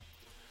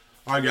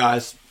All right,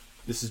 guys,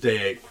 this is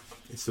day 8.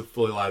 It's the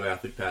Fully Live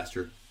Athlete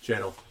Pastor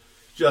channel.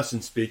 Justin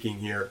speaking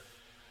here.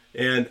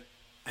 And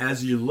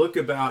as you look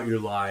about your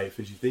life,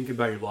 as you think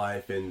about your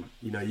life, and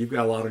you've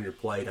got a lot on your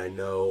plate. I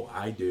know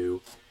I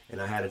do,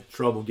 and I had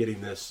trouble getting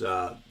these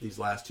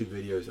last 2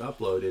 videos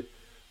uploaded,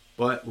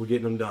 but we're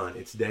getting them done.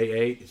 It's day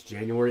 8. It's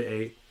January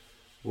 8th.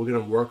 We're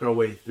going to work our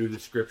way through the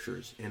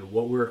scriptures, and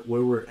where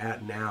we're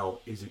at now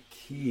is a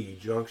key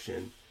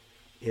junction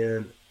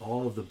in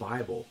all of the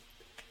Bible.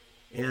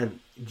 And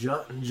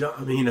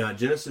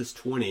Genesis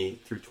 20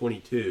 through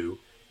 22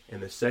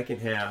 and the second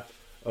half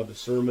of the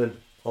Sermon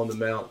on the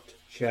Mount,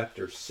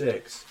 chapter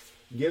 6,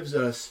 gives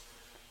us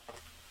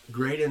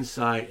great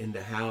insight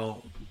into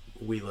how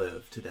we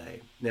live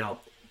today. Now,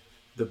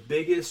 the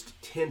biggest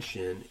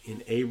tension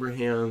in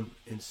Abraham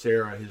and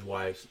Sarah, his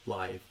wife's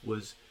life,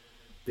 was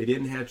they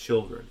didn't have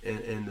children.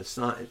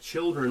 And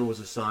children was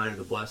a sign of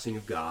the blessing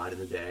of God in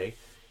the day,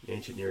 in the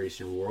ancient Near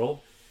Eastern world.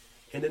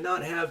 And to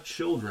not have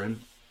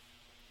children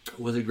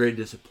was a great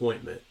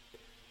disappointment.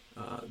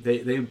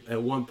 They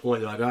at one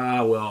point, they're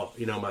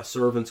like, my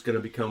servant's going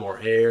to become our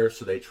heir.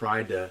 So they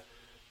tried to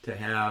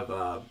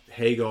have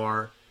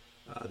Hagar,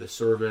 the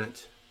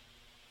servant,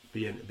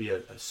 be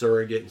a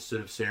surrogate instead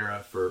of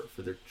Sarah for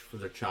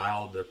their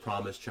child, their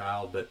promised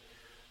child. But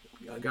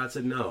God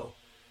said no.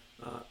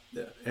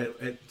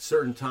 At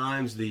certain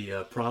times,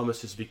 the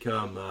promise has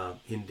become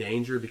in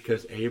danger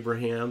because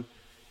Abraham,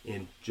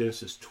 in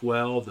Genesis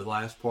 12, the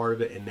last part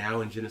of it, and now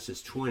in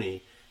Genesis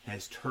 20,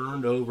 has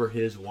turned over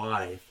his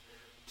wife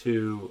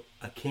to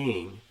a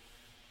king.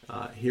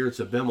 Here it's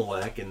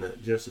Abimelech. In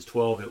Genesis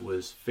 12, it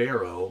was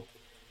Pharaoh.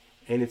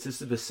 And it's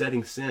just a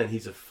besetting sin.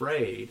 He's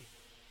afraid,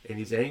 and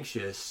he's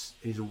anxious.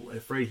 He's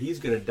afraid he's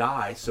going to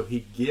die, so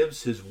he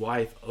gives his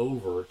wife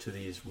over to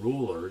these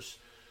rulers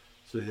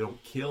so they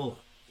don't kill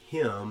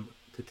him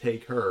to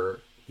take her.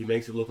 He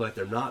makes it look like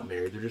they're not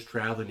married. They're just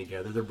traveling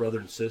together. They're brother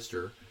and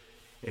sister.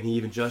 And he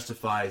even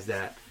justifies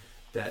that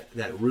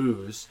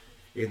ruse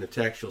in the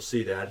text. You'll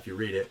see that if you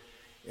read it.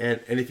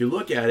 And if you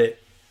look at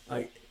it,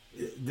 like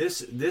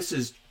this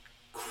is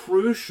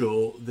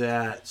crucial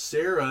that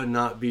Sarah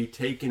not be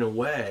taken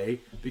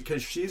away,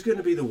 because she's going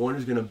to be the one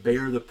who's going to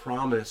bear the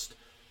promised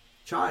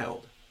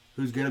child,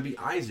 who's going to be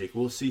Isaac.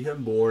 We'll see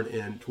him born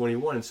in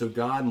 21. And so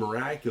God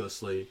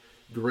miraculously,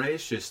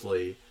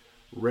 graciously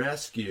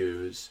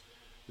rescues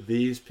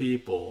these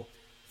people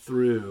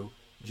through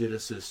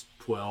Genesis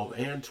 12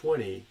 and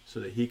 20 so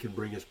that he can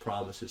bring his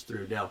promises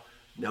through. Now,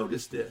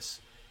 notice this.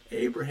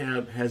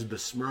 Abraham has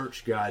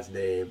besmirched God's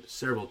name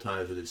several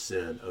times with his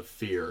sin of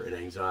fear and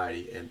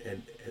anxiety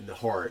and the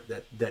heart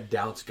that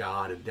doubts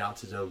God and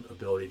doubts his own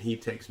ability, and he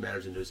takes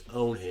matters into his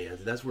own hands.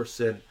 And that's where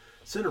sin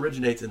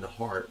originates in the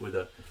heart with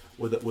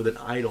an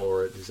idol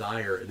or a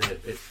desire, and then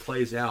it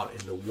plays out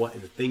in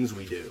the things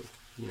we do,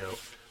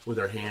 with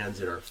our hands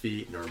and our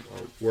feet and our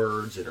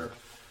words and our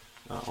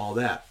all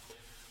that.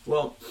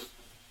 Well,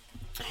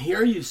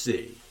 here you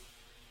see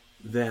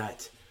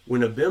that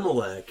when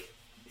Abimelech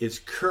is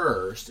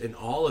cursed and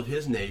all of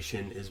his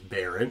nation is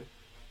barren,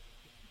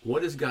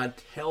 what does God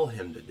tell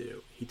him to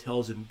do? He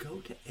tells him,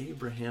 go to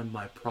Abraham,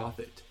 my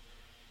prophet,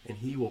 and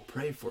he will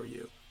pray for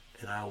you,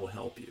 and I will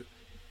help you.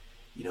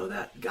 You know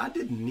that God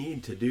didn't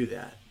need to do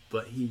that,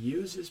 but he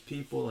uses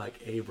people like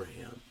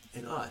Abraham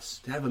and us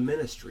to have a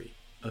ministry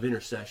of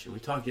intercession. We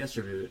talked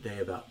yesterday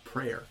about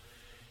prayer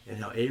and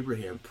how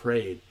Abraham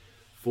prayed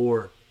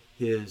for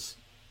his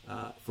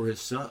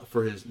son,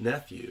 for his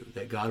nephew,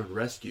 that God would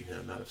rescue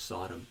him out of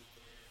Sodom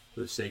for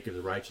the sake of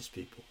the righteous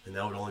people, and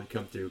that would only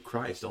come through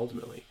Christ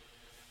ultimately.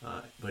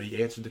 But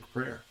he answered the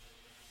prayer,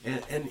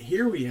 and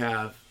here we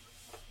have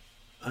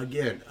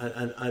again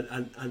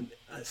a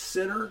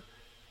sinner.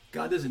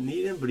 God doesn't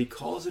need him, but he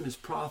calls him his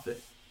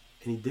prophet,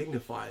 and he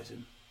dignifies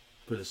him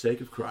for the sake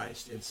of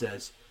Christ, and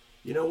says,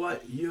 you know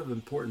what? You have an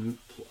important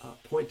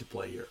point to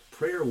play here.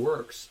 Prayer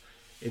works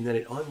in that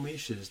it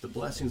unleashes the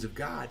blessings of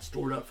God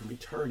stored up from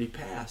eternity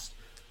past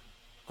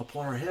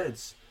upon our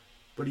heads.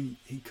 But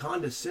he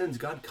condescends,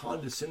 God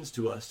condescends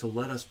to us to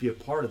let us be a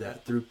part of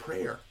that through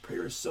prayer.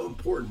 Prayer is so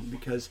important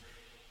because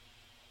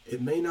it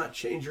may not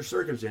change your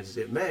circumstances.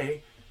 It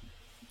may,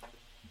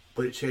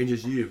 but it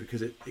changes you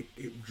because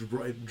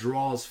it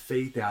draws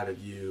faith out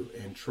of you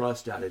and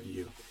trust out of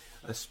you.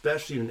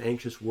 Especially in an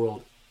anxious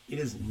world, it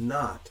is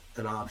not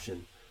an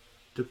option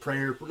to pray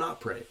or not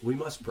pray. We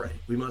must pray.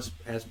 We must,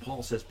 as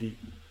Paul says, be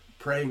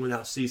praying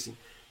without ceasing.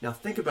 Now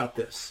think about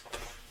this.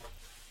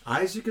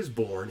 Isaac is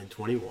born in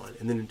 21,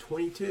 and then in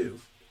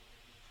 22,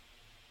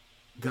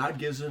 God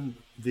gives him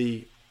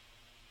the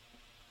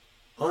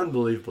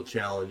unbelievable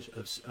challenge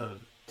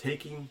of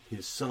taking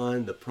his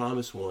son, the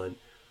promised one,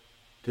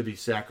 to be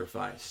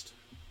sacrificed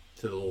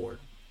to the Lord.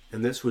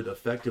 And this would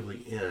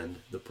effectively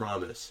end the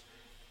promise.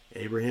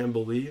 Abraham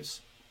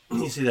believes.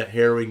 You see that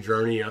harrowing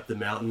journey up the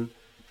mountain,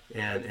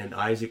 and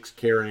Isaac's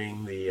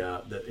carrying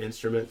the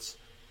instruments,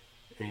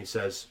 and he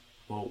says,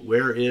 well,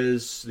 where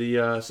is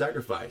the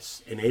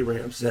sacrifice? And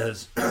Abraham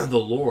says, the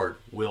Lord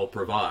will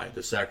provide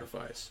the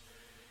sacrifice.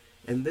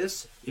 And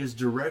this is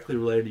directly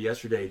related to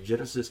yesterday,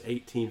 Genesis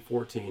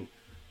 18:14.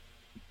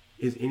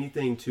 is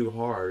anything too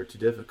hard or too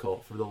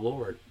difficult for the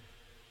Lord?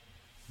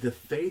 The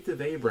faith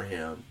of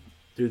Abraham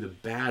through the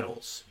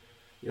battles.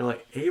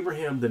 Like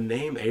Abraham, the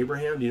name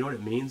Abraham, do you know what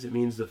it means? It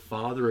means the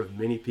father of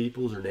many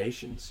peoples or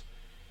nations.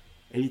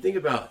 And you think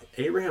about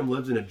Abraham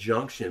lived in a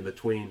junction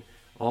between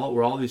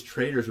where all these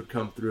traders would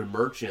come through and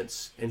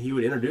merchants, and he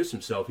would introduce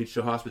himself. He'd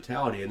show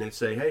hospitality, and they'd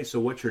say, "Hey, so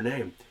what's your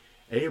name?"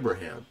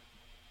 Abraham.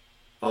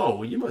 "Oh,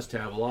 well, you must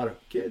have a lot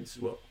of kids."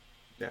 "Well,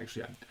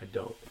 actually, I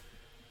don't."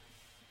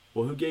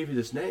 "Well, who gave you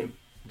this name?"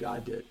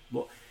 "God did."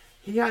 Well,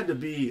 he had to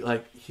be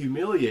like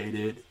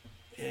humiliated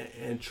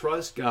and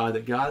trust God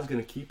that God's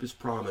going to keep his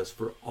promise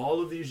for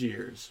all of these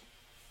years.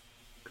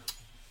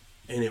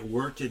 And it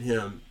worked in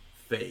him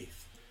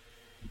faith.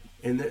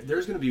 And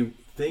there's going to be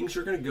things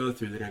you're going to go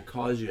through that are going to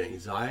cause you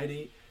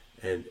anxiety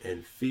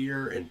and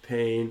fear and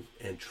pain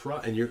and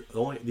trust. And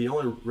the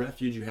only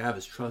refuge you have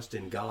is trust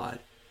in God.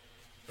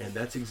 And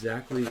that's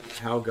exactly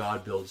how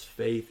God builds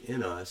faith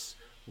in us.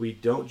 We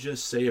don't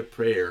just say a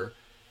prayer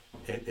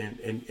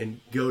and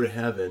go to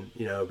heaven,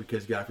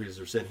 because God forgives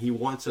our sin. He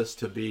wants us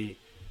to be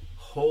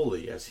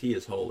holy as he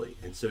is holy.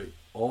 And so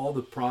all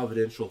the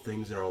providential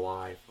things in our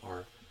life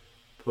are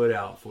put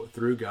out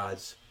through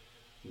God's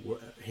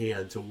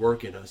hand to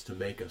work in us to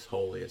make us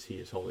holy as he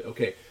is holy.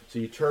 Okay, so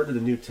you turn to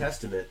the New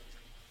Testament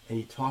and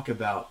you talk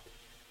about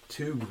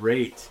two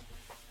great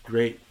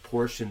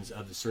portions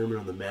of the Sermon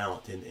on the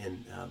Mount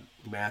in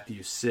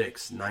Matthew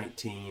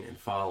 6:19 and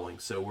following.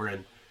 So we're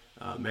in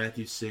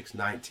Matthew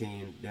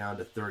 6:19 down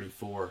to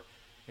 34.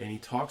 And he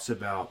talks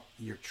about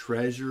your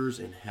treasures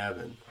in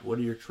heaven. What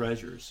are your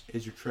treasures?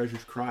 Is your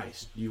treasures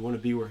Christ? Do you want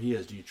to be where he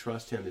is? Do you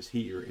trust him? Is he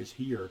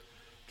your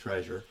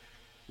treasure?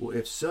 Well,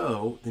 if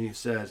so, then he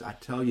says, I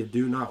tell you,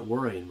 do not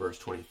worry in verse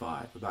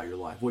 25 about your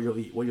life, what you'll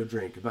eat, what you'll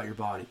drink, about your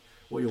body,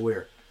 what you'll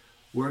wear.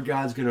 Where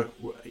God's going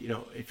to,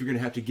 if you're going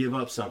to have to give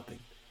up something.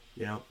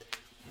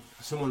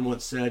 Someone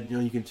once said,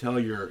 you can tell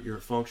your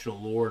functional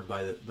Lord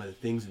by the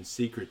things in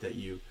secret that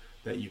you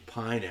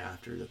pine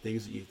after, the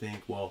things that you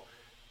think, well,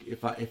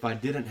 if I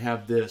didn't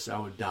have this, I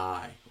would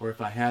die. Or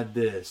if I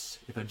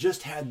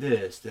just had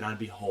this, then I'd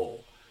be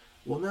whole.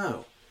 Well,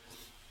 no.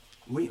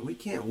 We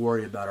can't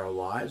worry about our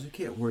lives. We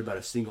can't worry about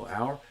a single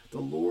hour. The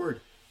Lord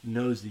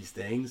knows these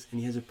things, and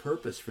he has a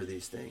purpose for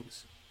these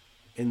things.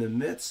 In the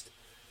midst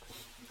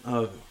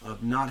of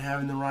not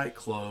having the right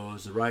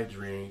clothes, the right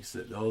drinks,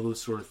 all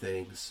those sort of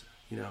things,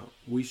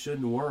 we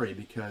shouldn't worry,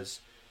 because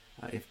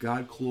if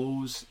God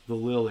clothes the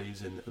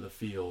lilies in the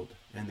field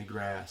and the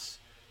grass,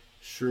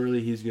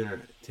 surely he's going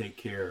to take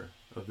care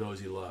of those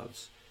he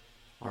loves.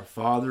 Our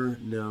Father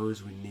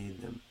knows we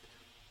need them.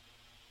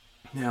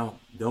 Now,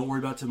 don't worry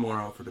about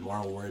tomorrow, for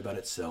tomorrow will worry about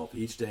itself.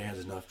 Each day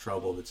has enough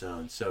trouble of its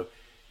own. So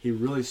he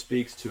really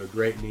speaks to a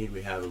great need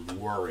we have of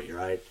worry,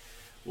 right?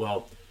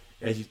 Well,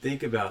 as you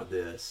think about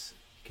this,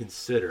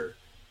 consider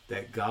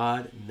that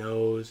God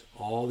knows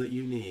all that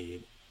you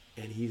need,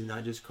 and he's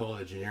not just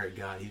called a generic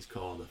God, he's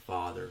called the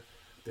Father.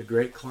 The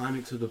great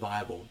climax of the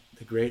Bible,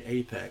 the great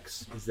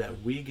apex, is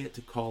that we get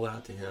to call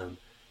out to him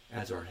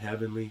as our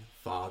heavenly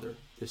Father.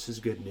 This is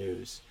good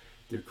news.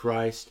 Through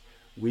Christ,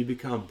 we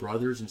become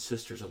brothers and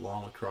sisters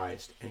along with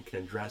Christ and can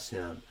address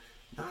him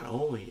not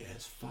only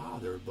as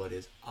Father, but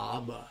as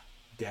Abba,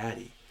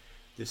 Daddy.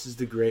 This is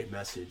the great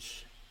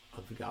message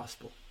of the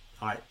gospel.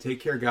 All right, take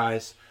care,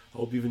 guys.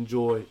 Hope you've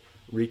enjoyed.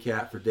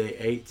 Recap for day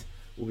 8.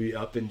 We'll be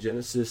up in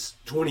Genesis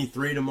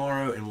 23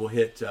 tomorrow, and we'll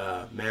hit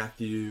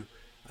Matthew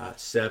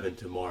 7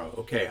 tomorrow.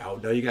 Okay, I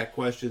know you got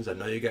questions. I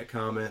know you got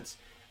comments.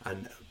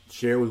 And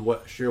share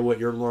what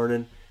you're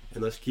learning,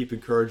 and let's keep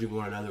encouraging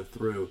one another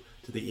through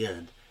to the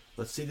end.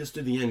 Let's see this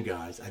to the end,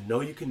 guys. I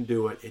know you can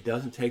do it. It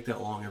doesn't take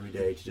that long every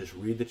day to just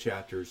read the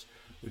chapters.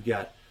 We've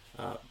got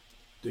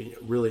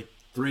really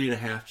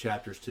 3.5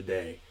 chapters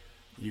today.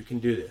 You can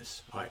do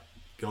this. All right,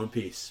 go in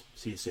peace.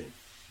 See you soon.